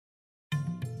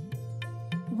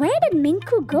where did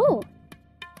Minku go?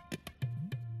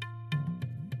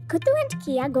 Kutu and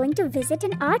Ki are going to visit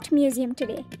an art museum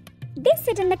today. They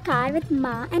sit in the car with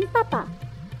Ma and Papa.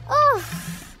 Oh,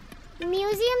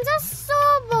 museums are so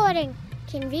boring.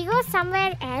 Can we go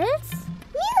somewhere else?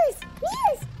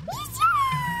 Museum!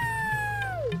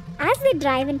 As they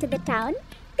drive into the town,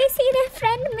 they see their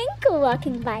friend Minku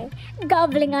walking by,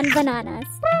 gobbling on bananas.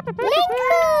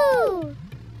 Minku!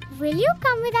 Will you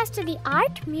come with us to the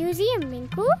art museum,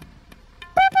 Minku?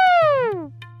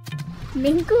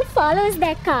 Minku follows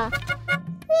their car.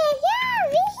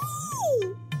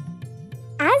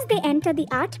 As they enter the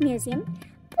art museum,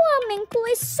 poor Minku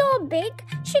is so big,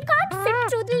 she can't fit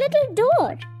through the little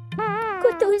door.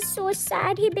 Kutu is so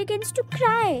sad he begins to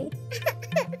cry.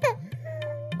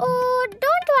 Oh,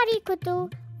 don't worry, Kutu.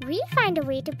 We'll find a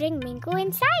way to bring Minku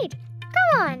inside.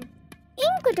 Come on.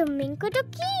 Inkutu Minkutu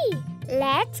Ki.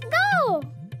 Let's go.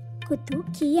 Kutu,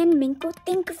 Ki and Minku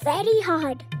think very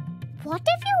hard. What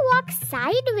if you walk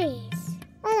sideways?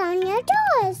 Around your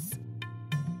toes.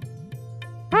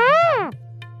 Hey!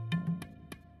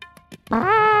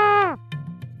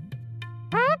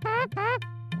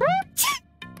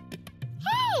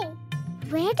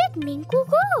 Where did Minku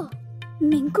go?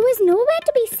 Minku is nowhere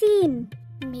to be seen.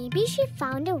 Maybe she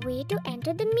found a way to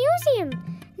enter the museum.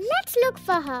 Let's look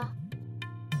for her.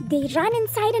 They run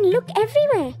inside and look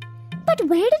everywhere. But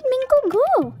where did Minku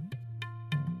go?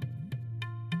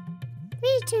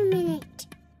 Wait a minute.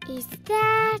 Is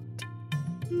that...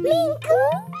 Minku?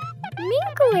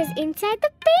 Minku is inside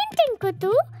the painting,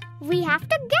 Kutu. We have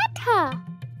to get her.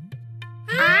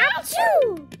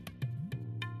 Achoo!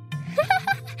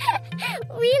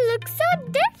 We look so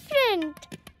different.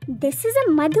 This is a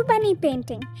Madhubani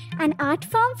painting, an art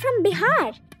form from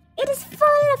Bihar. It is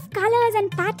full of colors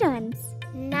and patterns.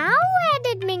 Now where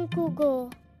did Minku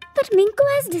go? But Minku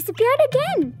has disappeared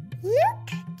again.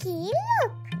 Look, Ki,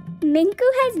 look. Minku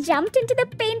has jumped into the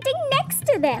painting next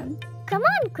to them. Come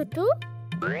on, Kutu.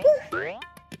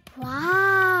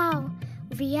 Wow,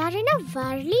 we are in a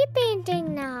Varli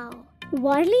painting now.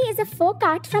 Varli is a folk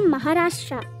art from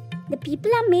Maharashtra. The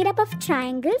people are made up of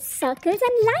triangles, circles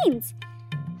and lines.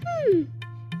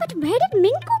 But where did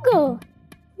Minku go?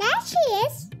 There she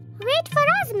is. Wait for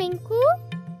us, Minku.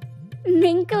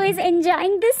 Minku is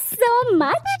enjoying this so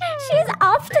much, she is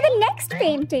off to the next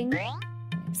painting.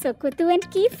 So Kutu and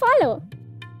Ki follow.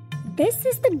 This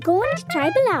is the Gond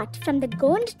tribal art from the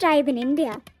Gond tribe in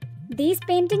India. These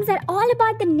paintings are all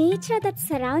about the nature that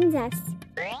surrounds us.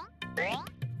 There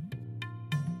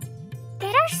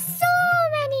are so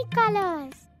many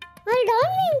colors. Well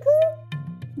done, Minku.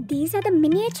 These are the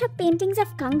miniature paintings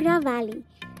of Kangra Valley.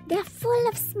 They are full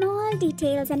of small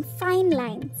details and fine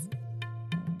lines.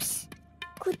 Psst.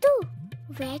 Kutu,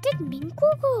 where did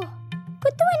Minku go?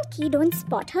 Kutu and Ki don't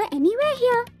spot her anywhere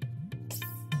here. Psst.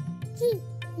 Ki,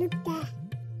 look there.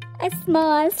 A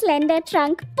small, slender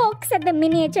trunk pokes at the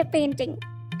miniature painting.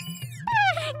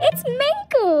 It's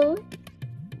Minku!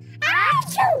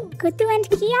 Achoo! Kutu and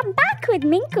Ki are back with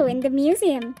Minku in the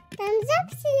museum. Thumbs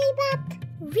up, silly pup.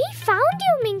 We found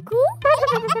you, Minku.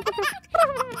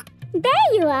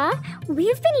 There you are.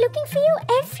 We've been looking for you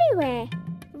everywhere.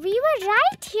 We were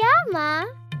right here, Ma.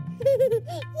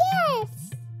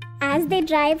 Yes. As they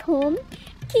drive home,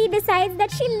 Ki decides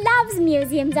that she loves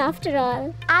museums after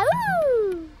all. Ow!